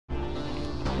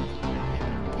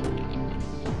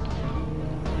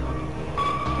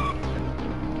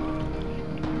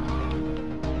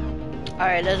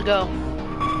Alright, let's go.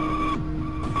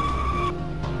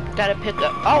 Gotta pick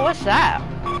up. Oh, what's that?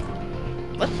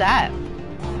 What's that?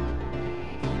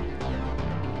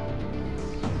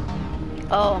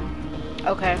 Oh,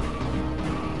 okay.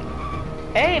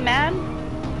 Hey, man.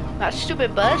 That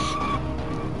stupid bus.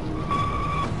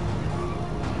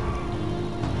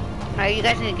 Alright, you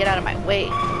guys need to get out of my way.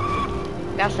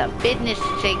 Got some business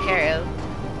to take care of.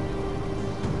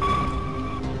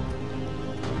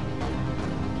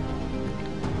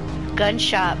 Gun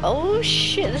shop. Oh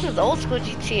shit, this is old school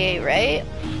GTA, right?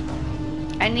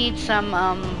 I need some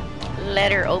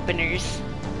letter openers.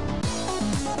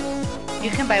 You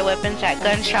can buy weapons at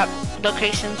gun shop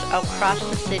locations across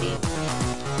the city.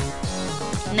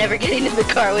 Never getting in the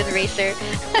car with Racer.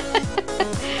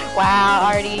 Wow,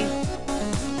 Artie.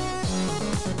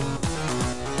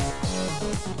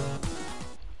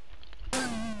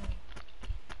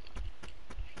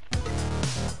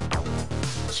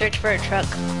 Search for a truck.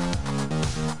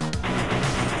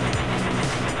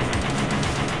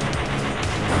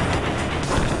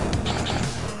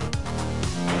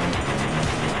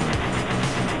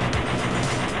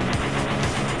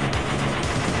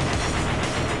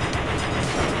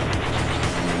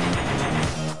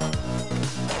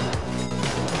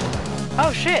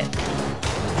 Oh shit!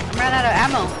 I'm running out of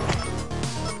ammo.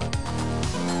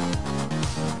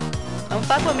 Don't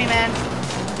fuck with me, man.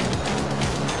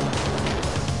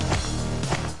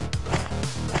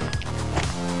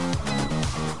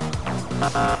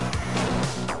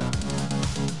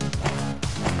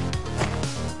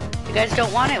 You guys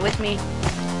don't want it with me.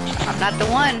 I'm not the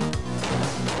one.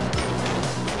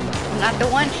 I'm not the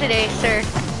one today, sir.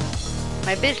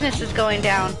 My business is going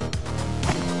down.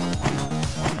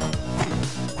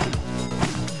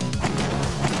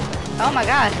 Oh my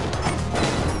god.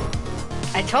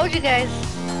 I told you guys.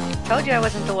 Told you I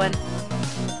wasn't the one.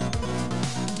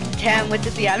 Damn, what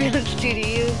did the ambulance do to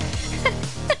you?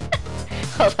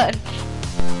 Hold on.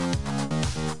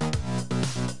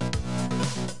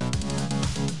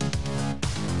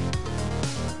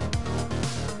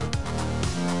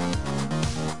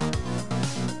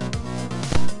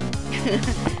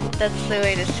 That's the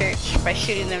way to search, by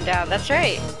shooting them down. That's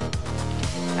right.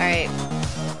 Alright.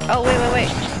 Oh, wait.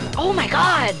 Oh my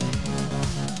god!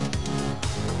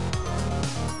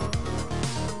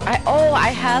 I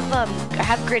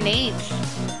have grenades.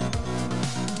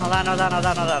 Hold on.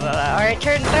 Alright,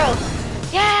 turn, throw.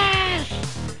 Yes!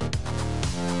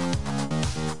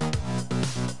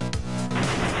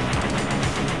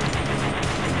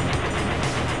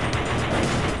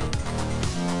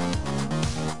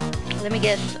 Let me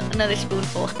guess, another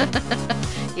spoonful.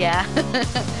 Yeah.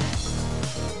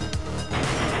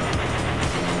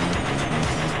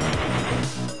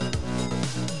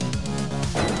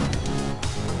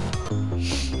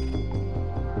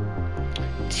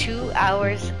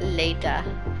 Hours later.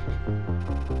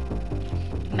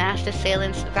 Masked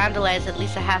assailants vandalized at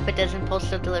least a half a dozen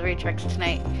postal delivery trucks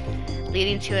tonight,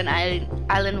 leading to an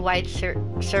island-wide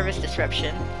service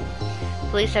disruption.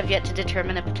 Police have yet to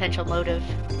determine a potential motive.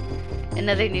 In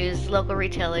other news, local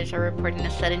retailers are reporting a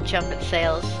sudden jump in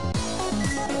sales.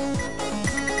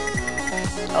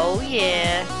 Oh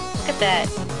yeah, look at that.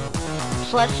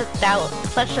 Plus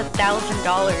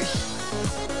 $1,000.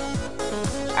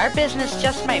 Our business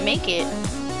just might make it.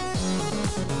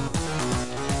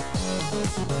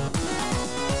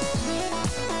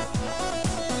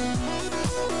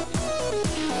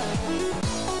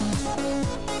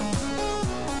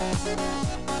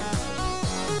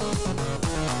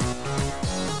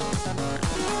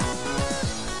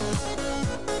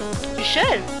 You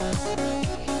should.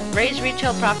 Raise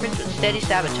retail profits with steady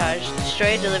sabotage.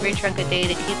 Destroy a delivery truck a day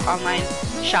to keep online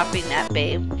shopping at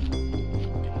bay.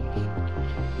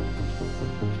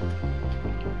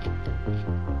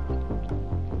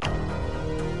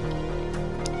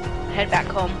 Head back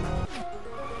home.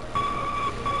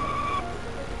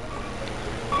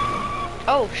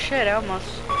 Oh shit, I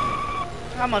almost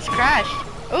crashed.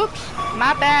 Oops,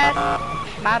 my bad.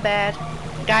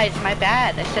 Guys, my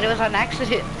bad. I said it was on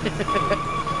accident.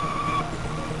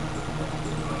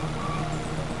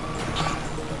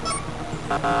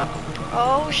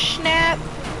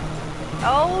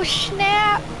 Oh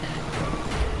snap.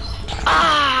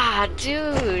 Ah,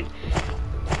 dude.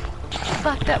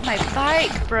 Fucked up my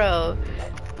bike, bro.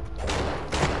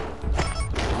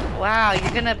 Wow,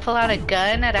 you're gonna pull out a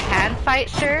gun at a hand fight,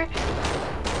 sir?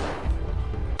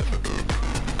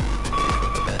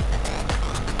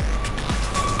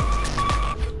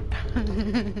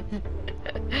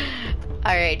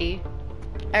 Alrighty,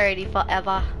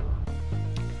 forever.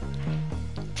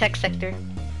 Tech sector.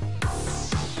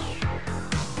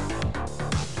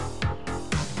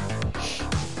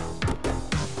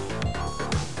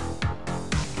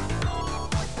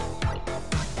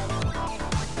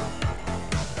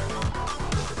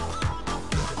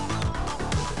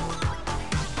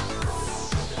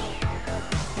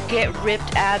 get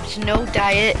ripped abs, no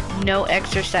diet, no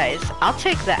exercise. I'll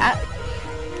take that.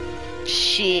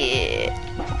 Shit.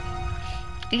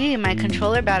 Eee, my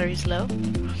controller battery's low.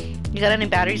 You got any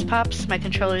batteries, Pops? My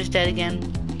controller's dead again.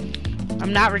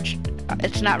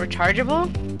 It's not rechargeable?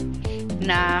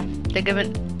 Nah,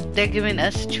 they're giving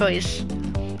us a choice.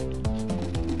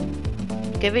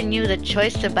 Giving you the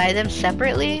choice to buy them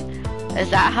separately? Is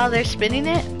that how they're spinning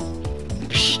it?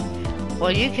 Psh,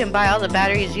 well, you can buy all the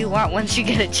batteries you want once you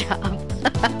get a job.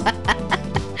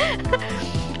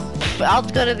 I'll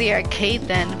go to the arcade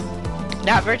then.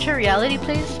 That virtual reality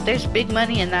place? There's big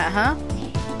money in that, huh?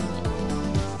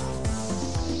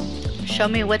 Show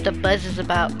me what the buzz is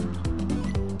about.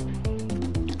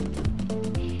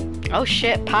 Oh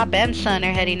shit, Pop and Son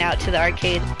are heading out to the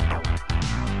arcade.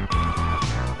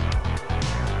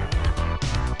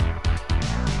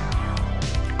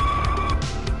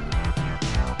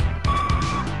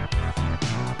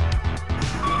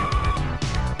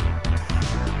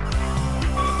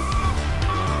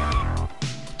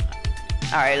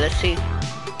 Alright, let's see.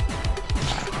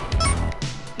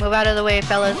 Move out of the way,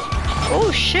 fellas. Oh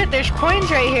shit, there's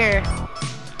coins right here.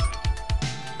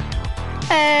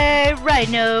 Hey,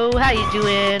 Rhino, how you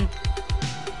doing?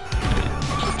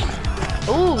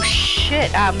 Oh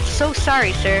shit, I'm so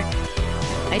sorry, sir.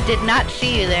 I did not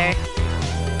see you there.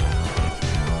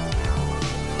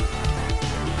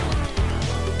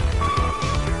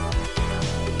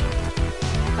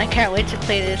 I can't wait to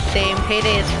play this game.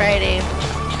 Payday is Friday.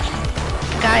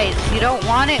 Guys, you don't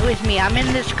want it with me. I'm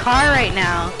in this car right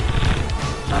now.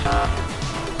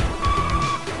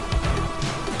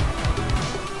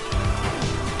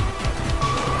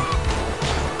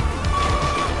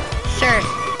 Sir,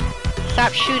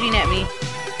 stop shooting at me.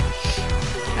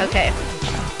 Okay.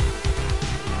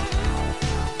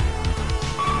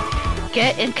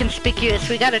 Get inconspicuous.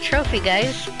 We got a trophy,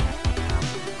 guys.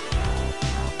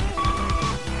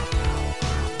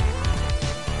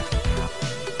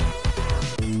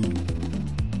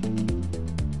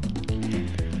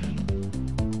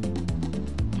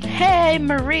 Hey,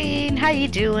 Marine, how you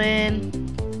doing?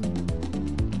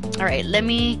 All right, let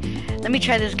me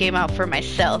try this game out for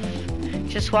myself.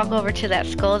 Just walk over to that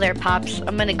skull there, Pops.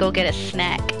 I'm gonna go get a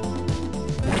snack.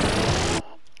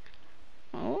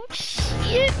 Oh,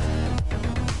 shit.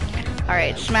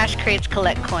 Alright, smash crates,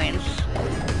 collect coins.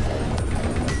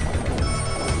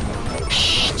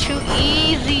 Shh, too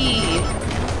easy.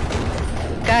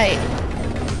 Guy,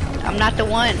 I'm not the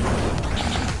one.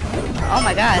 Oh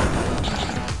my god.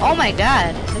 Oh my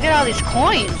god, look at all these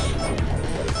coins.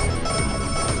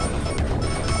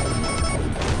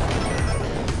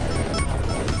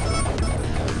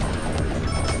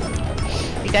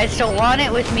 You guys don't want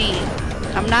it with me.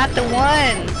 I'm not the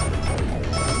one.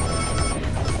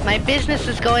 My business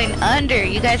is going under.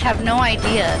 You guys have no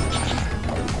idea.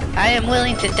 I am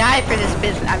willing to die for this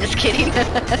business. I'm just kidding.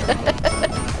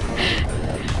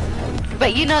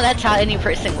 But you know that's how any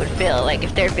person would feel. Like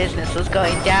if their business was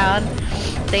going down,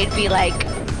 they'd be like,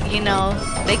 you know,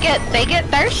 they get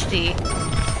thirsty.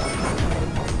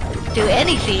 Do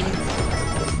anything.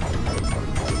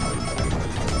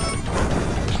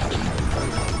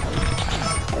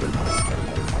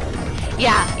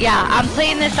 Yeah, I'm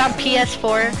playing this on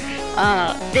PS4.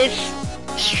 This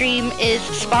stream is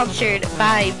sponsored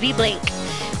by VBlank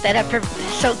that have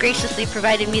so graciously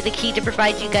provided me the key to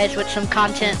provide you guys with some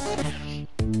content.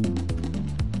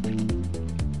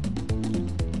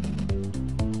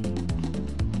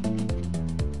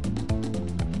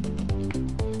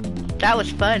 That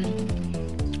was fun.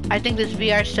 I think this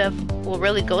VR stuff will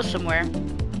really go somewhere.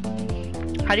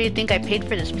 How do you think I paid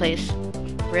for this place?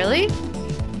 Really?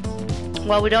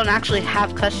 Well, we don't actually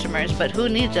have customers, but who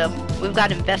needs them? We've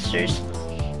got investors.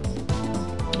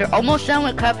 You're almost done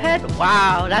with Cuphead?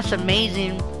 Wow, that's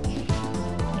amazing.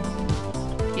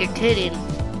 You're kidding.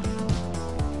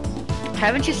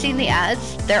 Haven't you seen the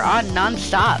ads? They're on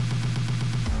non-stop.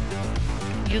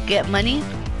 You get money,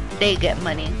 they get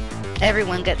money.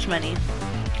 Everyone gets money.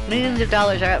 Millions of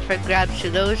dollars are up for grabs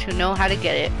to those who know how to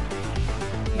get it.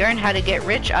 Learn how to get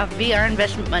rich off VR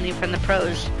investment money from the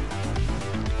pros.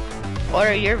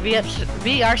 Order your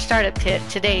VR startup kit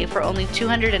today for only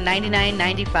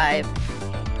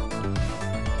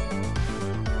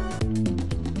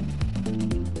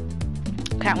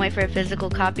 $299.95. Can't wait for a physical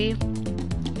copy.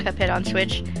 Cuphead on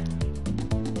Switch.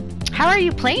 How are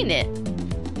you playing it?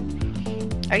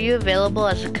 Are you available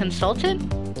as a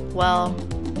consultant? Well,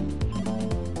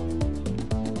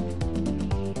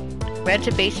 rent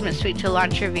a basement suite to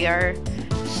launch your VR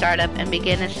startup and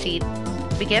begin a seed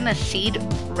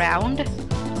round?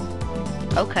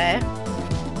 Okay.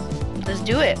 Let's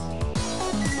do it.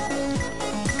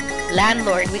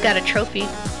 Landlord, we got a trophy.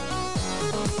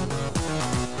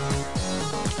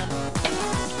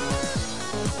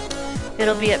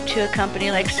 It'll be up to a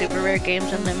company like Super Rare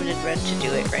Games Unlimited Run to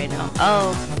do it right now.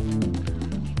 Oh.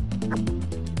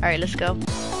 Alright, let's go.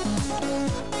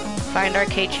 Find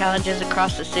arcade challenges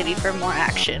across the city for more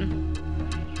action.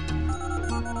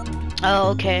 Oh,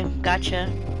 okay.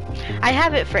 Gotcha. I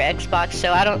have it for Xbox,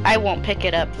 so I won't pick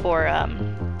it up for,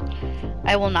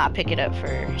 I will not pick it up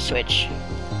for Switch.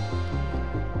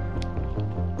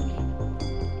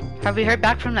 Have you heard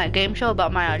back from that game show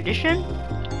about my audition?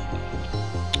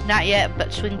 Not yet,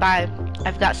 but swing by.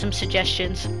 I've got some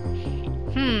suggestions.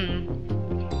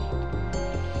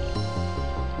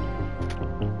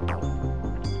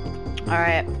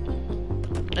 Alright.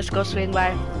 Let's go swing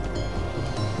by.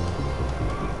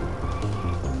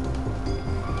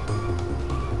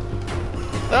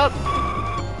 Oh!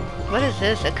 What is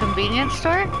this? A convenience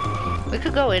store? We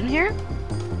could go in here?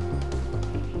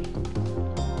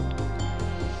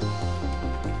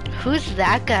 Who's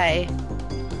that guy?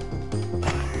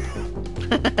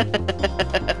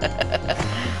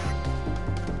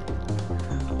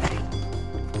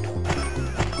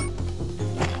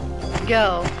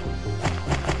 Yo.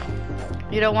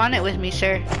 You don't want it with me,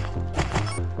 sir.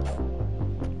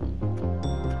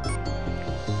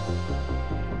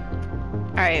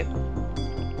 Alright.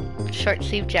 Short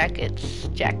sleeve jackets.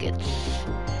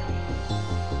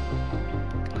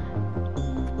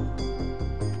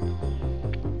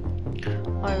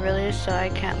 Oh, really? So I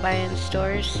can't buy in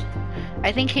stores?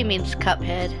 I think he means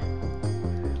Cuphead.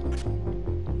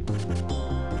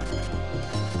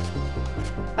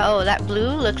 Oh, that blue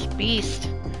looks beast.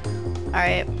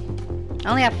 Alright. I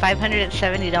only have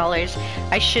 $570.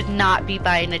 I should not be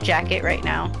buying a jacket right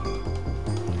now.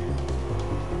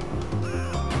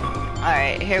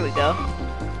 Alright, here we go.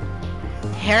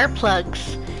 Hair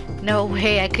plugs. No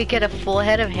way, I could get a full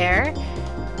head of hair?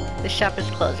 The shop is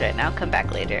closed right now. Come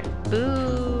back later.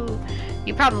 Boo!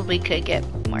 You probably could get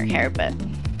more hair, but...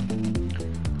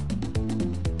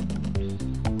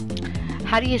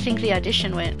 How do you think the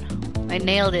audition went? I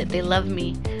nailed it. They love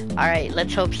me. Alright,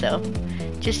 let's hope so.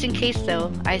 Just in case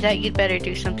though, I thought you'd better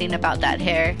do something about that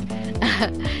hair.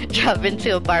 Drop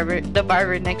into the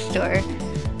barber next door.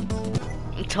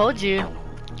 Told you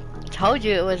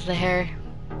it was the hair.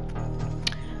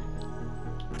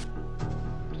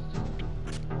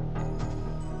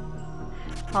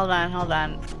 Hold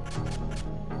on.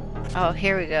 Oh,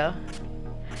 here we go.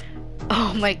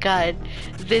 Oh my god,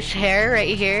 this hair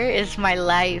right here is my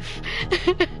life.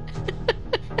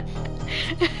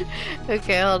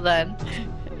 Okay, hold on.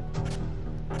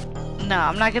 No,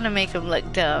 I'm not gonna make him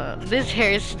look dumb. This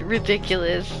hair is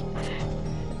ridiculous.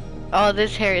 Oh,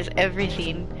 this hair is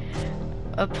everything.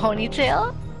 A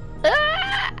ponytail?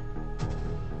 Ah!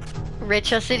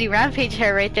 Ritual City Rampage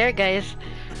hair right there, guys.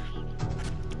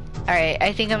 Alright,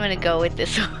 I think I'm gonna go with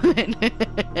this one.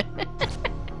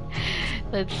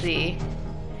 Let's see.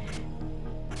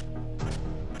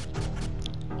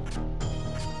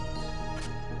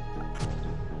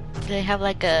 Do they have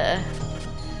like a...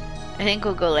 I think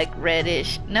we'll go like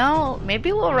reddish. No,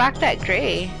 maybe we'll rock that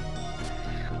gray.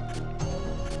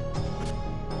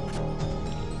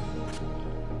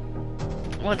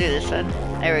 We'll do this one.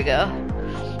 There we go.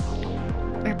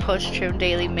 Our post-trim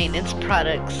daily maintenance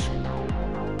products.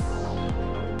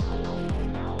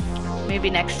 Maybe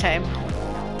next time.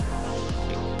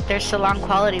 There's salon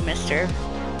quality, mister.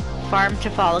 Farm to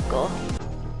follicle.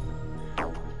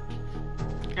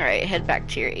 Alright, head back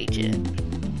to your agent.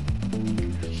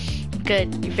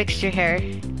 Good, you fixed your hair.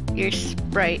 Your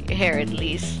bright hair at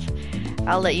least.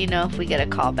 I'll let you know if we get a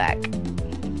call back.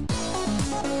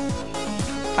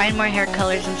 Find more hair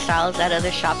colors and styles at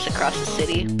other shops across the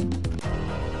city.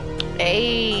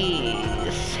 Hey,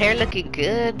 this hair looking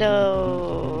good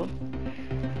though.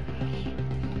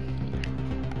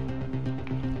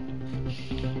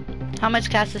 How much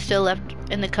cash is still left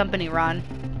in the company, Ron?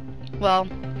 Well,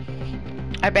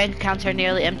 our bank accounts are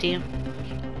nearly empty.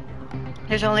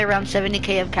 There's only around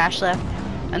 70K of cash left,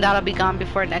 and that'll be gone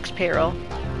before next payroll.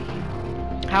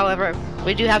 However,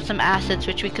 we do have some assets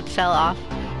which we could sell off.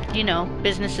 You know,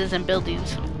 businesses and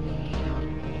buildings.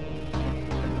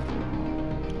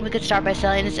 We could start by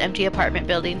selling this empty apartment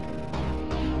building.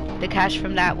 The cash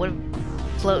from that would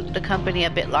float the company a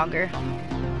bit longer.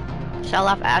 Sell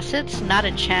off assets? Not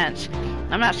a chance.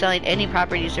 I'm not selling any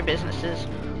properties or businesses.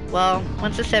 Well,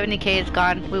 once the 70K is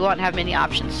gone, we won't have many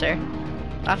options, sir.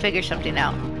 I'll figure something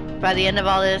out. By the end of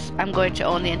all this, I'm going to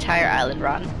own the entire island,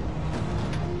 Ron.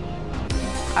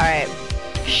 Alright.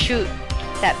 Shoot.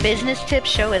 That business tip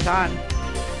show is on.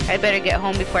 I'd better get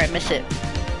home before I miss it.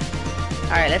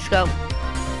 Alright, let's go.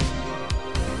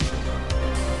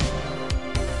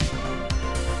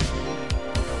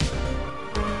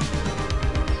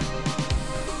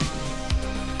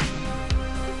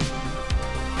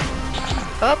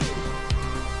 Up.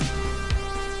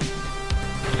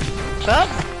 Up.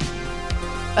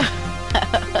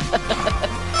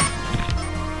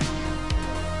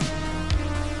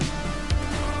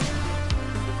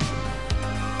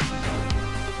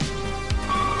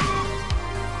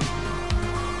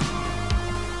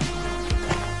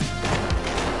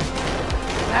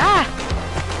 Ah!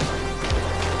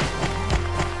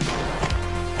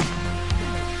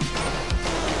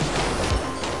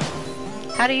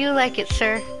 How do you like it,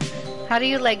 sir? How do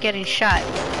you like getting shot?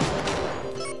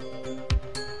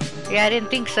 Yeah, I didn't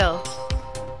think so.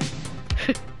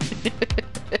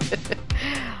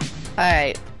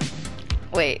 Alright.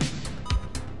 Wait.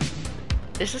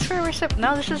 Is this where we're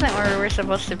no, this isn't where we're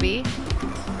supposed to be.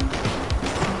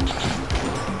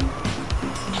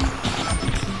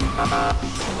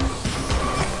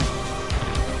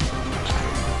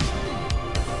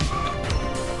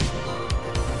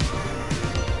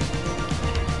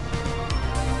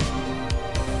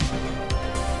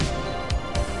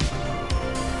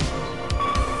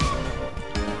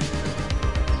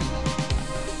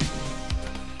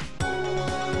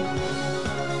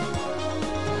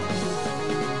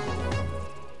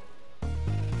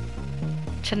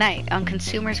 Tonight on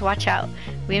Consumers Watch Out,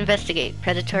 we investigate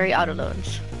predatory auto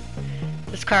loans.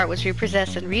 This car was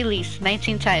repossessed and released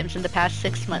 19 times in the past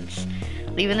 6 months,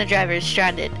 leaving the drivers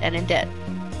stranded and in debt.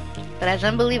 But as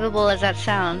unbelievable as that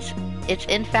sounds, it's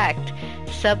in fact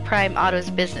Subprime Auto's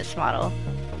business model.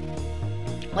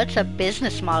 What's a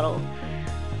business model?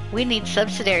 We need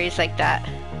subsidiaries like that.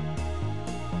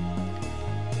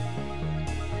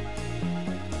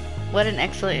 What an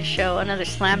excellent show. Another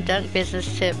slam dunk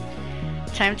business tip.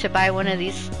 Time to buy one of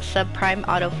these Subprime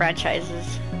Auto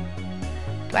franchises.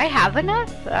 Do I have enough?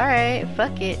 Alright,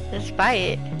 fuck it. Let's buy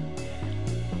it.